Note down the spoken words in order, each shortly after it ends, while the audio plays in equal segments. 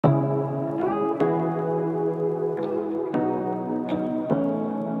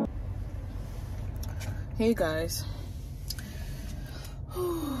Hey guys.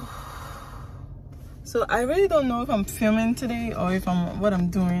 So I really don't know if I'm filming today or if what I'm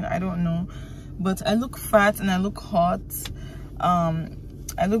doing. I don't know, but I look fat and I look hot.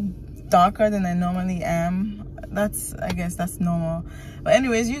 I look darker than I normally am. I guess that's normal. But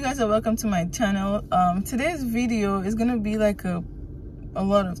anyways, you guys are welcome to my channel. Today's video is gonna be like a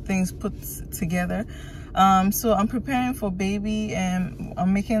lot of things put together. So I'm preparing for baby, and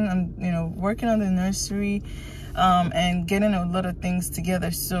I'm working on the nursery, and getting a lot of things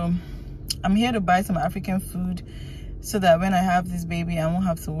together. So I'm here to buy some African food so that when I have this baby, I won't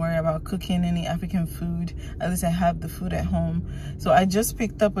have to worry about cooking any African food. At least I have the food at home. So I just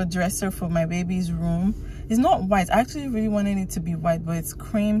picked up a dresser for my baby's room. It's not white. I actually really wanted it to be white, but it's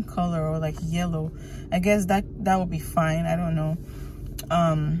cream color or like yellow. I guess that would be fine. I don't know.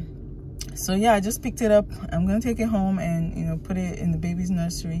 So yeah, I just picked it up. I'm gonna take it home and put it in the baby's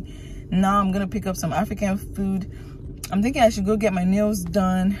nursery. Now I'm gonna pick up some African food. I'm thinking I should go get my nails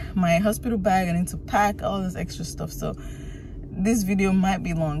done, my hospital bag. I need to pack all this extra stuff. So this video might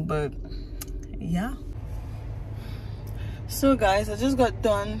be long, but yeah. So guys, I just got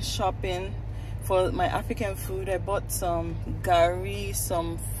done shopping for my African food. I bought some gari,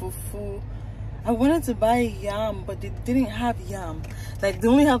 some fufu. I wanted to buy yam, but they didn't have yam. Like, they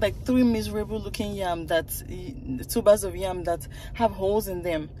only have like 3 miserable looking yam, tubers of yam that have holes in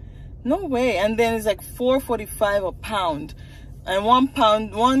them. No way. And then it's like $4.45 a pound, and 1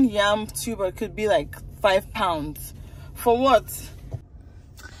 pound, 1 yam tuber could be like 5 pounds. For what?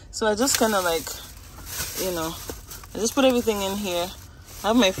 So I just kind of like, I just put everything in here. I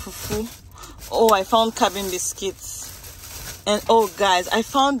have my fufu. Oh, I found cabin biscuits. And oh guys, I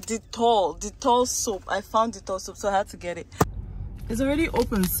found Dettol soap. I found Dettol soap, so I had to get it. It's already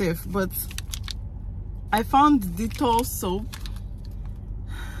open safe, but I found Dettol soap.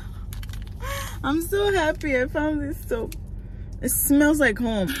 I'm so happy I found this soap. It smells like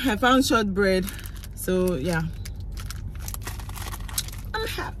home. I found shortbread, so yeah, I'm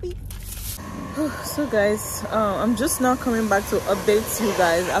happy. So guys, I'm just now coming back to update you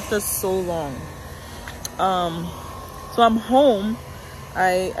guys after so long. So I'm home.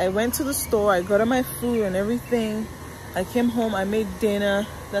 I went to the store. I got all my food and everything. I came home. I made dinner.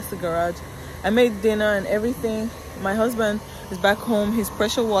 That's the garage. I made dinner and everything. My husband is back home. He's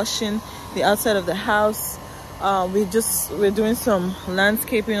pressure washing the outside of the house. We're doing some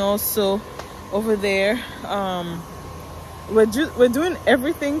landscaping also over there. We're doing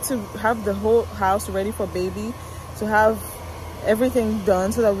everything to have the whole house ready for baby, to have everything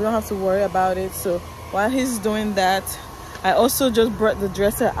done so that we don't have to worry about it. So while he's doing that, I also just brought the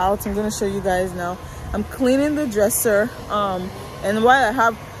dresser out. I'm going to show you guys now. I'm cleaning the dresser. And while I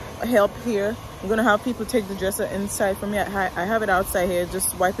have help here, I'm going to have people take the dresser inside for me. I have it outside here,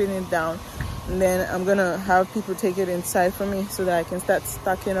 just wiping it down. And then I'm going to have people take it inside for me so that I can start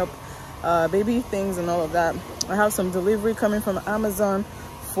stocking up baby things and all of that. I have some delivery coming from Amazon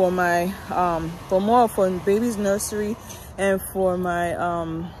for my for baby's nursery and for my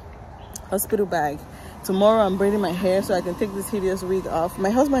hospital bag. Tomorrow I'm braiding my hair so I can take this hideous wig off. My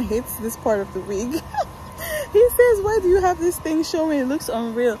husband hates this part of the wig. He says, why do you have this thing showing? It looks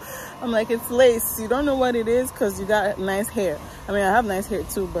unreal. I'm like, it's lace. You don't know what it is because you got nice hair. I mean, I have nice hair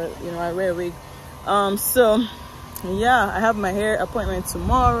too, but I wear a wig. So yeah, I have my hair appointment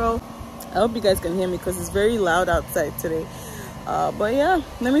tomorrow. I hope you guys can hear me because it's very loud outside today. But yeah,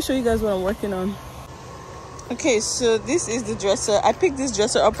 let me show you guys what I'm working on. Okay, so this is the dresser. I picked this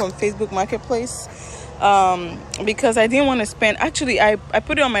dresser up on Facebook Marketplace because I didn't want to spend. Actually, I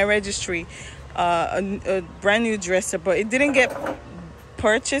put it on my registry, a brand new dresser, but it didn't get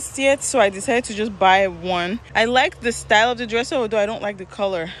purchased yet, so I decided to just buy one. I like the style of the dresser, although I don't like the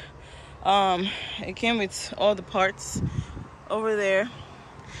color. It came with all the parts over there.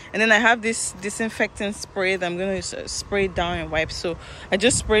 And then I have this disinfectant spray that I'm going to spray it down and wipe. So I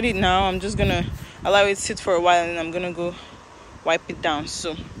just sprayed it now. I'm just going to allow it to sit for a while, and I'm going to go wipe it down.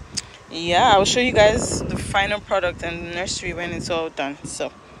 So yeah, I'll show you guys the final product and the nursery when it's all done. So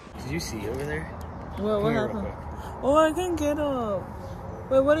did you see over there? What happened? Oh, I can't get up.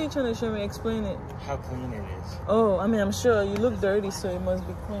 Wait, what are you trying to show me? Explain it. How clean it is. Oh, I mean, I'm sure you look dirty, so it must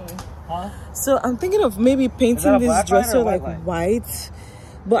be clean. Huh? So I'm thinking of maybe painting this dresser like white.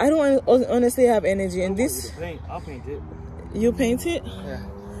 But I don't honestly have energy. And this, I'll paint it. You paint it? Yeah.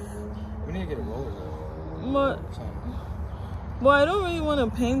 We need to get a roller though. But well, I don't really want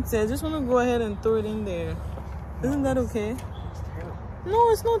to paint it. I just want to go ahead and throw it in there. Isn't that okay? It's terrible. No,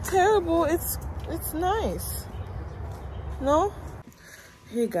 it's not terrible. It's nice. No?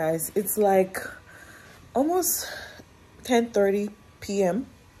 Hey guys, it's like almost 10:30 p.m.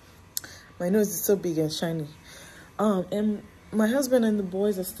 My nose is so big and shiny. And my husband and the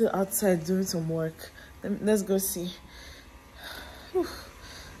boys are still outside doing some work. Let's go see. Whew.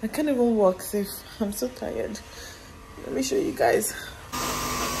 I can't even walk safe. I'm so tired. Let me show you guys.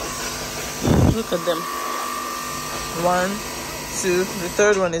 Look at them. 1, 2. The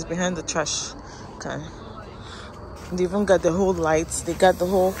third one is behind the trash can. They even got the whole lights. They got the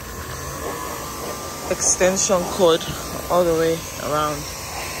whole extension cord all the way around.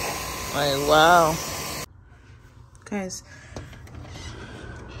 Like, wow. Guys,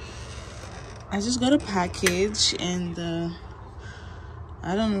 I just got a package and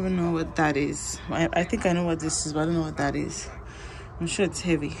I don't even know what that is. I think I know what this is, but I don't know what that is. I'm sure it's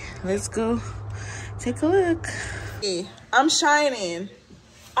heavy. Let's go take a look. Hey, I'm shining.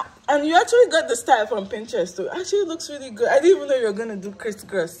 And you actually got the style from Pinterest too. Actually, it looks really good. I didn't even know you were gonna do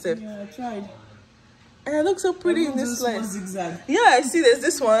crisscross step. Yeah, I tried. And it looks so pretty in this light. Zigzag. Yeah, I see. There's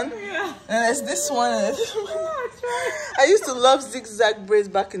this one. Yeah. And there's this one. And there's this one. Yeah, I tried. I used to love zigzag braids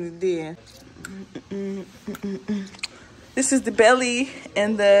back in the day. This is the belly,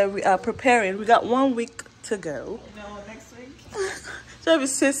 and we are preparing. We got 1 week to go. No, next week. So it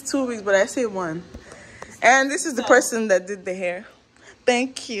says 2 weeks, but I say 1. And this is the person that did the hair.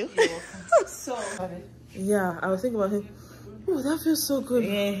 Thank you. So. Yeah, I was thinking about him. Oh, that feels so good.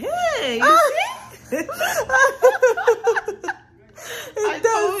 Yeah, hey, you see? I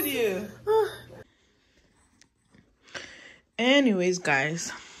told you. Anyways,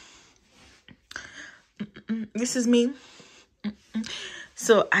 guys, this is me.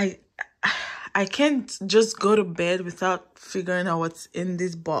 So I can't just go to bed without figuring out what's in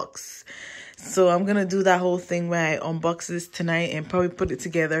this box. So I'm gonna do that whole thing where I unbox this tonight and probably put it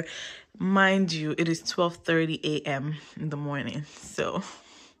together. Mind you, it is 12:30 a.m. in the morning. So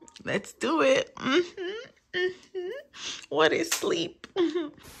let's do it. What is sleep?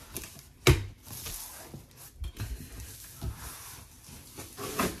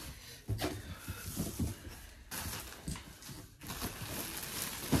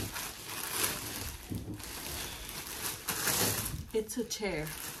 It's a chair.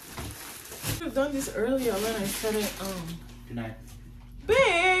 I should have done this earlier when I said it. Good night.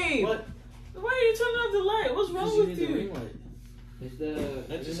 Babe! What? Why are you turning off the light? What's wrong with you? Is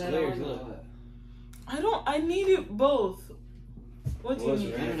that just glares? Look. I need it both. What do you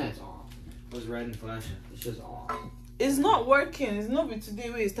need? Internet's off. What's red and flashing? It's just off. It's not working. It's not be today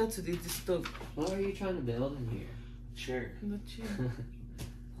where it starts to disturb. What are you trying to build in here? Chair. The chair. I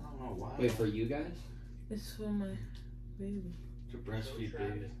don't know why. Wait, for you guys? It's for my baby. To breastfeed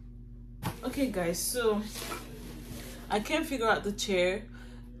baby. Okay, guys, so I can't figure out the chair.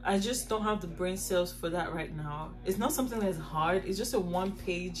 I just don't have the brain cells for that right now. It's not something that's hard. It's just a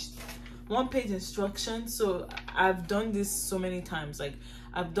one-page instruction. So I've done this so many times. Like,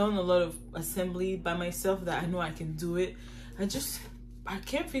 I've done a lot of assembly by myself that I know I can do it. I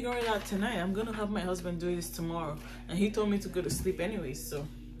can't figure it out tonight. I'm gonna have my husband do this tomorrow, and he told me to go to sleep anyway. So,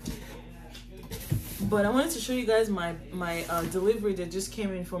 but I wanted to show you guys my delivery that just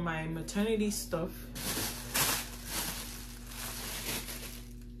came in for my maternity stuff.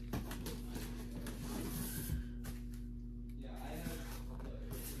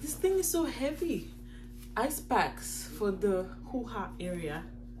 This thing is so heavy. Ice packs for the hoo-ha area.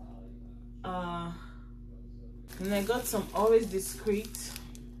 And I got some Always Discreet.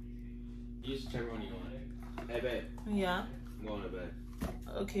 Use whichever one you want. Hey, babe. Yeah. I'm going to bed.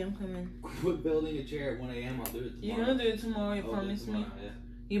 Okay, I'm coming. Quit building a chair at 1 a.m. I'll do it tomorrow. You're gonna do it tomorrow, you I'll promise do it me? tomorrow, yeah.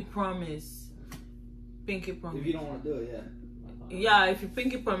 You promise. Pinky promise. If you don't want to do it, yeah. Yeah, if you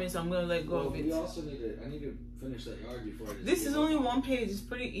pinky promise, I'm gonna let go of it. We also need to, I need to finish that yard before I just This is only 1 page. It's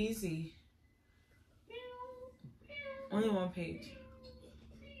pretty easy. Only 1 page.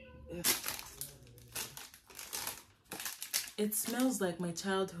 It smells like my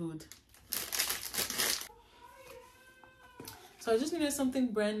childhood. So I just needed something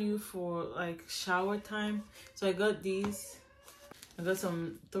brand new for like shower time. So I got these. I got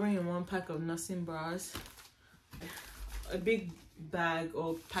some 3-in-1 pack of nursing bras. A big bag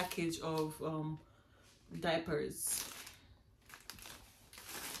or package of diapers.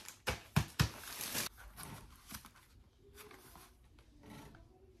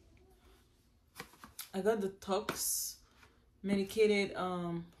 I got the Tux medicated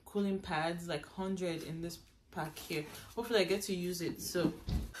cooling pads, like 100 in this pack here. Hopefully I get to use it. So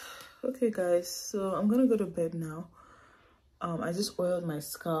okay guys, so I'm gonna go to bed now. I just oiled my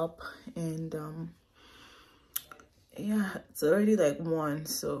scalp and yeah, it's already like 1,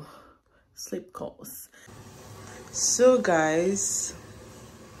 so sleep calls. So guys,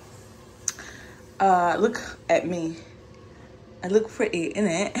 look at me. I look pretty,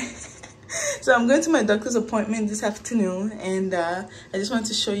 innit? So I'm going to my doctor's appointment this afternoon, and I just want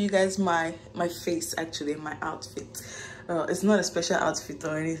to show you guys my face, actually, my outfit. It's not a special outfit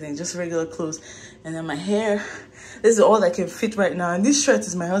or anything, just regular clothes. And then my hair, this is all that can fit right now. And this shirt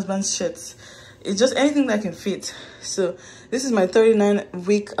is my husband's shirt. It's just anything that can fit. So this is my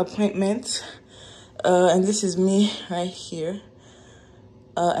 39-week appointment, and this is me right here,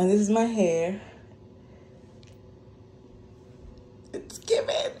 and this is my hair. It's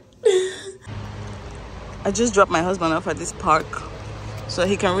giving. I just dropped my husband off at this park so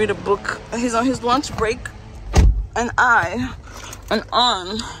he can read a book. He's on his lunch break, and I am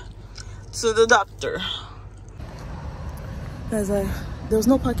on to the doctor. Guys, there was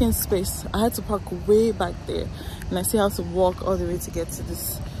no parking space. I had to park way back there, and I still have to walk all the way to get to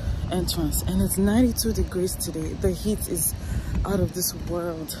this entrance. And it's 92 degrees today. The heat is out of this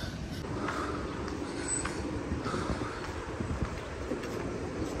world.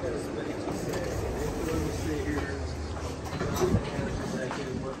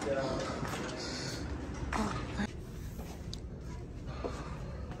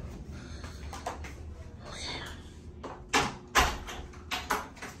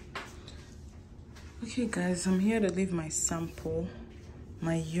 Okay guys, I'm here to leave my sample,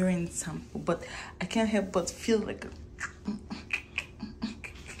 my urine sample, but I can't help but feel like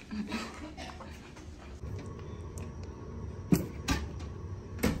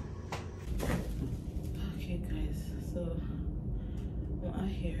okay guys, so I'm out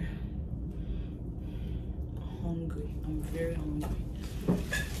here hungry. I'm very hungry.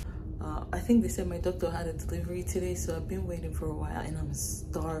 I think they said my doctor had a delivery today, so I've been waiting for a while and I'm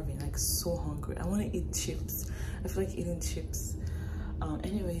starving, like so hungry. I want to eat chips. I feel like eating chips.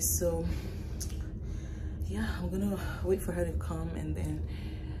 Anyway, so yeah, I'm gonna wait for her to come and then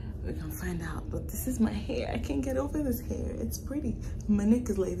we can find out. But this is my hair. I can't get over this hair. It's pretty. My neck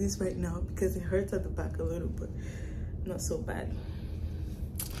is like this right now because it hurts at the back a little, but not so bad.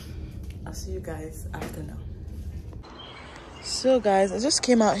 I'll see you guys after now. So guys, I just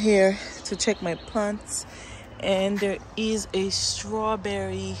came out here to check my plants, and there is a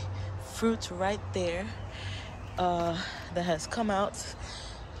strawberry fruit right there that has come out.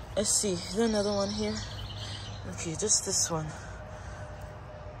 Let's see, is there another one here? Okay, just this one.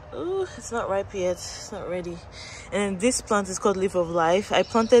 Ooh, it's not ripe yet, it's not ready. And this plant is called Leaf of Life. I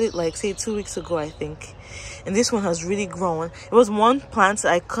planted it like, say, 2 weeks ago, I think. And this one has really grown. It was one plant,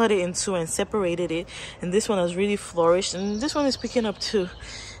 I cut it in two and separated it. And this one has really flourished. And this one is picking up too.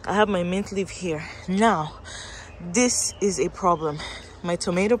 I have my mint leaf here. Now, this is a problem. My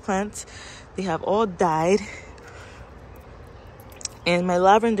tomato plants, they have all died. And my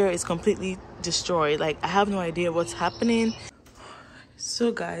lavender is completely destroyed. Like, I have no idea what's happening.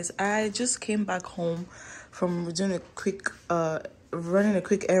 So guys, I just came back home from doing a quick running a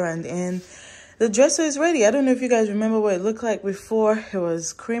quick errand, and the dresser is ready. I don't know if you guys remember what it looked like before. It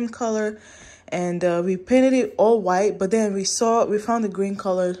was cream color, and we painted it all white, but then we found the green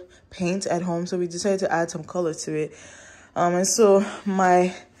colored paint at home, so we decided to add some color to it. And so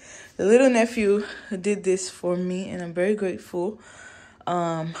the little nephew did this for me, and I'm very grateful.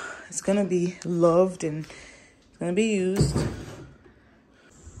 It's gonna be loved and it's gonna be used.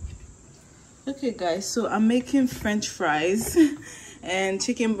 Okay guys, so I'm making French fries and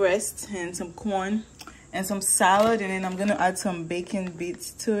chicken breast and some corn and some salad, and then I'm gonna add some bacon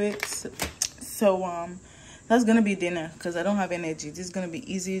bits to it. So that's gonna be dinner because I don't have energy. This is gonna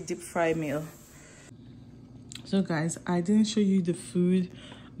be easy deep fry meal. So guys, I didn't show you the food,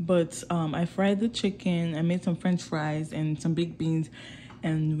 but I fried the chicken, I made some French fries and some baked beans,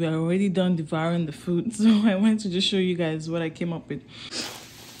 and we're already done devouring the food. So I wanted to just show you guys what I came up with.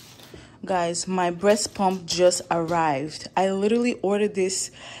 Guys, my breast pump just arrived. I literally ordered this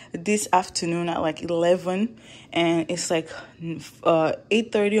afternoon at like 11, and it's like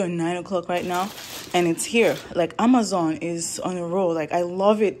 8:30 or 9 o'clock right now, and it's here. Like, Amazon is on a roll. Like, I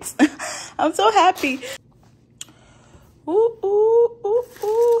love it. I'm so happy. Ooh, ooh, ooh,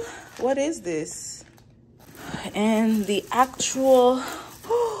 ooh. What is this? And the actual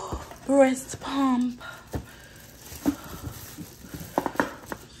breast pump.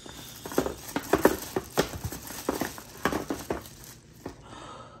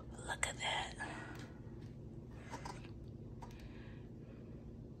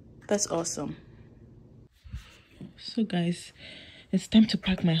 That's awesome. So guys, it's time to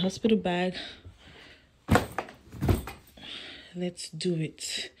pack my hospital bag. Let's do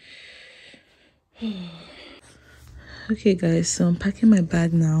it. Okay guys, so I'm packing my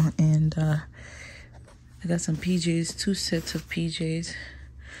bag now, and I got some PJs, 2 sets of PJs.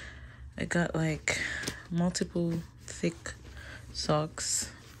 I got like multiple thick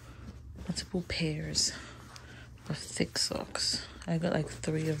socks, multiple pairs of thick socks. I got like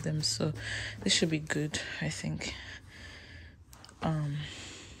 3 of them, so this should be good, I think.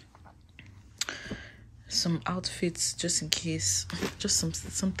 Some outfits just in case, just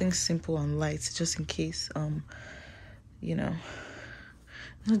something simple and light just in case, you know,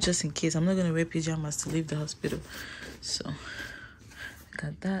 not just in case. I'm not gonna wear pajamas to leave the hospital, so I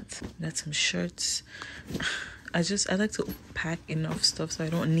got that. Got some shirts. I like to pack enough stuff so I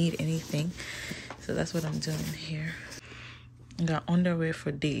don't need anything, so that's what I'm doing here. I got underwear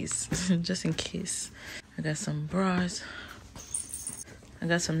for days just in case. I got some bras. I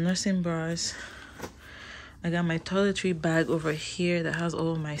got some nursing bras. I got my toiletry bag over here that has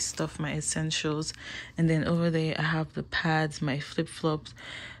all of my stuff, my essentials. And then over there, I have the pads, my flip-flops.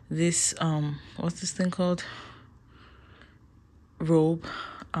 This, what's this thing called? Robe,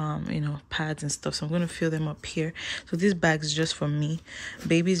 you know, pads and stuff. So I'm going to fill them up here. So this bag is just for me.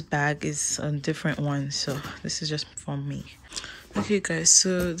 Baby's bag is a different one. So this is just for me. Okay, guys.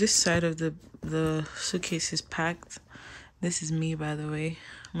 So this side of the suitcase is packed. This is me, by the way.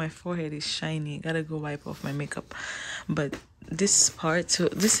 My forehead is shiny. Gotta go wipe off my makeup. But this part, so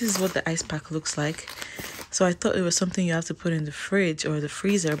this is what the ice pack looks like. So I thought it was something you have to put in the fridge or the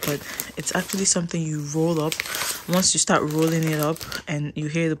freezer, but it's actually something you roll up. Once you start rolling it up and you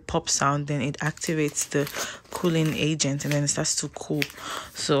hear the pop sound, then it activates the cooling agent and then it starts to cool.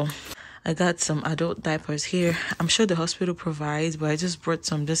 So I got some adult diapers here. I'm sure the hospital provides, but I just brought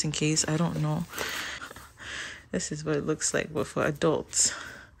some just in case. I don't know. This is what it looks like, but for adults,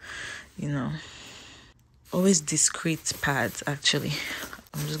 you know. Always discreet pads, actually.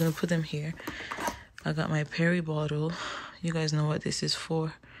 I'm just going to put them here. I got my Perry bottle. You guys know what this is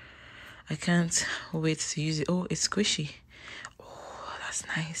for. I can't wait to use it. Oh, it's squishy. Oh, that's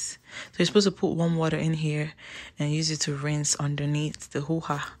nice. So you're supposed to put warm water in here and use it to rinse underneath the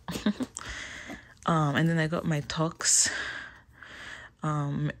hoo-ha. And then I got my Tox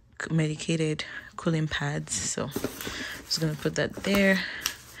medicated cooling pads. So I'm just going to put that there.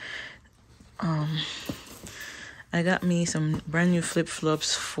 I got me some brand new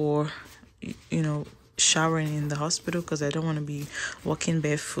flip-flops for, you know, showering in the hospital because I don't want to be walking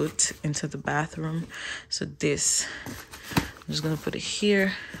barefoot into the bathroom. So this, I'm just gonna put it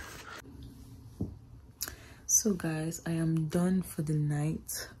here. So guys, I am done for the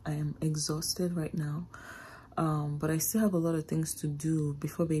night. I am exhausted right now, but I still have a lot of things to do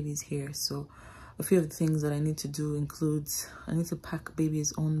before baby's here. So a few of the things that I need to do includes I need to pack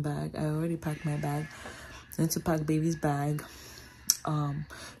baby's own bag. I already packed my bag. I need to pack baby's bag.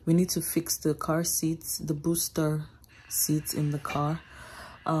 We need to fix the car seats, the booster seats in the car.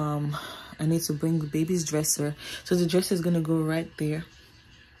 I need to bring the baby's dresser. So the dresser is gonna go right there.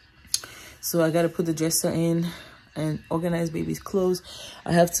 So I gotta put the dresser in and organize baby's clothes.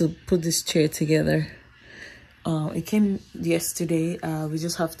 I have to put this chair together. It came yesterday. We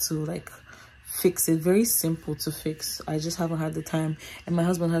just have to like fix it. Very simple to fix. I just haven't had the time, and my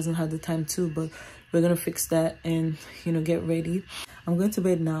husband hasn't had the time too, but we're gonna fix that and, you know, get ready. I'm going to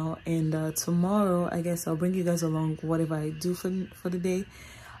bed now, and tomorrow I guess I'll bring you guys along whatever I do for the day,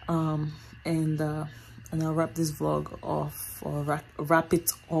 and I'll wrap this vlog off, or wrap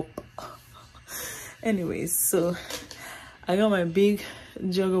it up. Anyways, so I got my big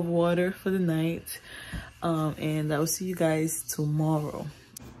jug of water for the night, and I will see you guys tomorrow.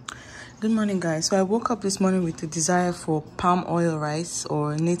 Good morning, guys. So I woke up this morning with the desire for palm oil rice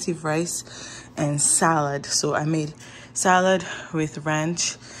or native rice and salad. So I made salad with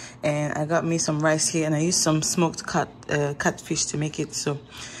ranch, and I got me some rice here, and I used some smoked catfish to make it. So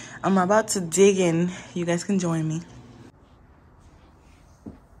I'm about to dig in. You guys can join me.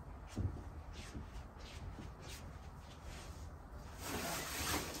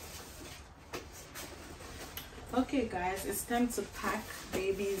 Okay guys, it's time to pack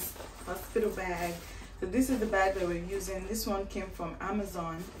baby's hospital bag. So this is the bag that we're using. This one came from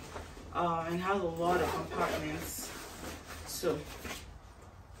Amazon, and has a lot of compartments. So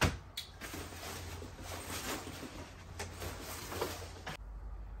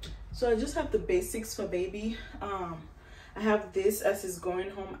I just have the basics for baby. I have this as his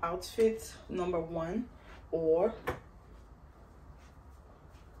going home outfit #1, or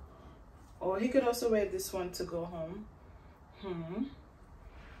he could also wear this one to go home.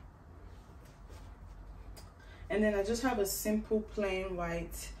 And then I just have a simple plain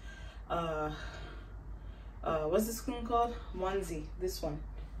white what's this one called? Onesie, this one.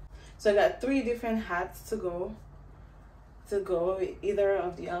 So I got 3 different hats to go with either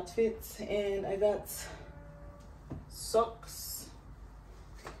of the outfits, and I got socks.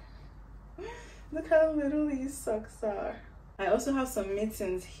 Look how little these socks are. I also have some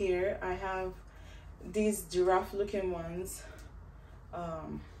mittens here. I have these giraffe looking ones.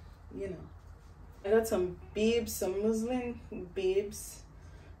 You know, I got some bibs, some muslin bibs.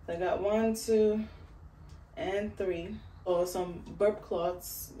 I got 1, 2, and 3, or some burp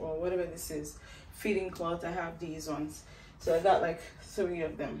cloths or whatever this is, feeding cloth. I have these ones, so I got like 3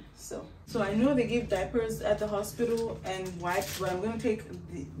 of them. So I know they give diapers at the hospital and wipes, but I'm gonna take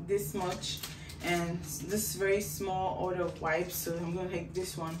this much and this very small order of wipes, so I'm gonna take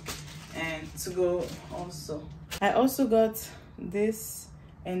this one and to go also. I also got this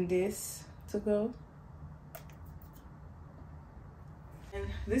and this to go, and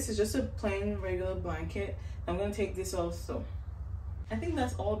this is just a plain regular blanket. I'm gonna take this also. I think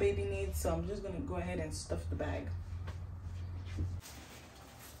that's all baby needs, so I'm just gonna go ahead and stuff the bag.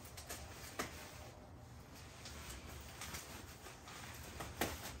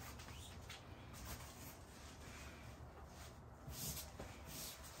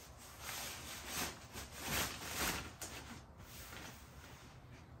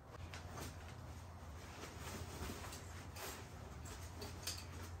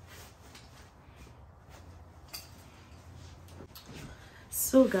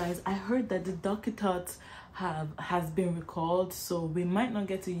 So guys, I heard that the DocuTot has been recalled, so we might not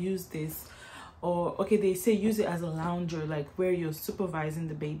get to use this. Or okay, they say use it as a lounger, like where you're supervising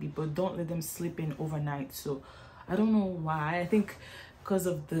the baby, but don't let them sleep in overnight. So I don't know why. I think because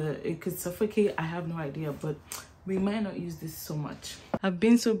of it could suffocate. I have no idea, but we might not use this so much. I've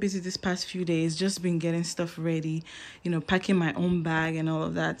been so busy this past few days, just been getting stuff ready, you know, packing my own bag and all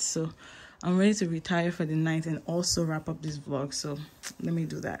of that. So I'm ready to retire for the night and also wrap up this vlog, so let me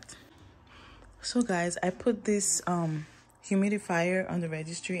do that. So guys, I put this humidifier on the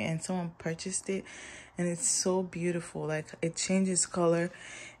registry and someone purchased it, and it's so beautiful. Like, it changes color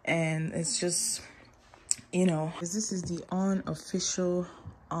and it's just, you know, this is the unofficial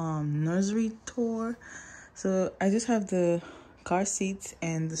nursery tour. So I just have the car seats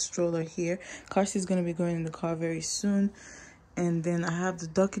and the stroller here. Car seat is going to be going in the car very soon. And then I have the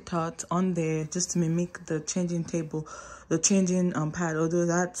DocuTot on there just to mimic the changing table, the changing pad, although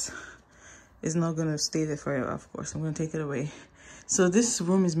that is not going to stay there forever, of course. I'm going to take it away. So this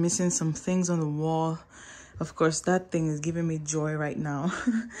room is missing some things on the wall. Of course, that thing is giving me joy right now.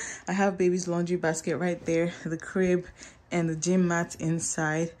 I have baby's laundry basket right there, the crib, and the gym mat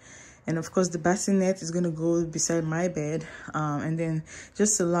inside. And of course, the bassinet is going to go beside my bed. And then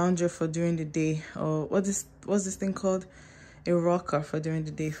just a lounger for during the day. Or what's this thing called? A rocker for during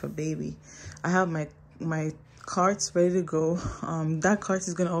the day for baby. I have my carts ready to go. That cart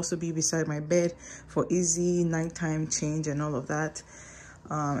is going to also be beside my bed for easy nighttime change and all of that.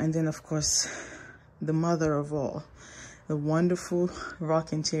 And then of course, the mother of all, the wonderful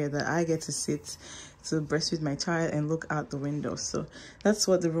rocking chair that I get to sit to breastfeed my child and look out the window. So that's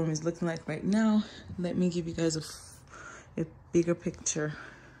what the room is looking like right now. Let me give you guys a bigger picture.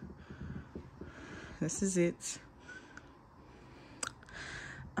 This is it.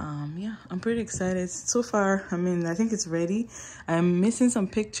 Yeah, I'm pretty excited so far. I mean, I think it's ready. I'm missing some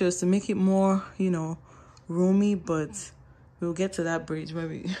pictures to make it more, you know, roomy, but we'll get to that bridge where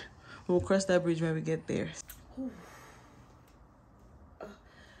we'll cross that bridge when we get there.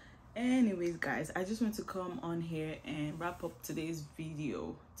 Anyways guys, I just want to come on here and wrap up today's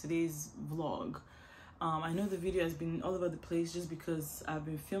vlog. I know the video has been all over the place just because I've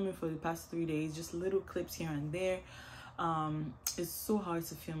been filming for the past 3 days, just little clips here and there. It's so hard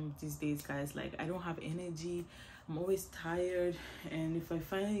to film these days, guys. Like, I don't have energy, I'm always tired, and if I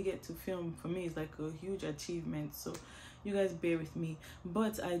finally get to film, for me it's like a huge achievement. So you guys bear with me,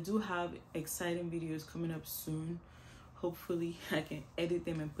 but I do have exciting videos coming up soon. Hopefully I can edit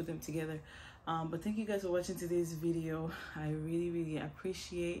them and put them together. But thank you guys for watching today's video. I really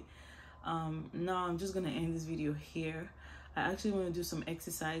appreciate. Now I'm just gonna end this video here. I actually want to do some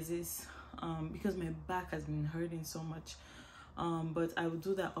exercises because my back has been hurting so much, but I will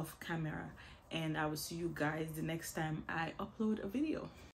do that off camera, and I will see you guys the next time I upload a video.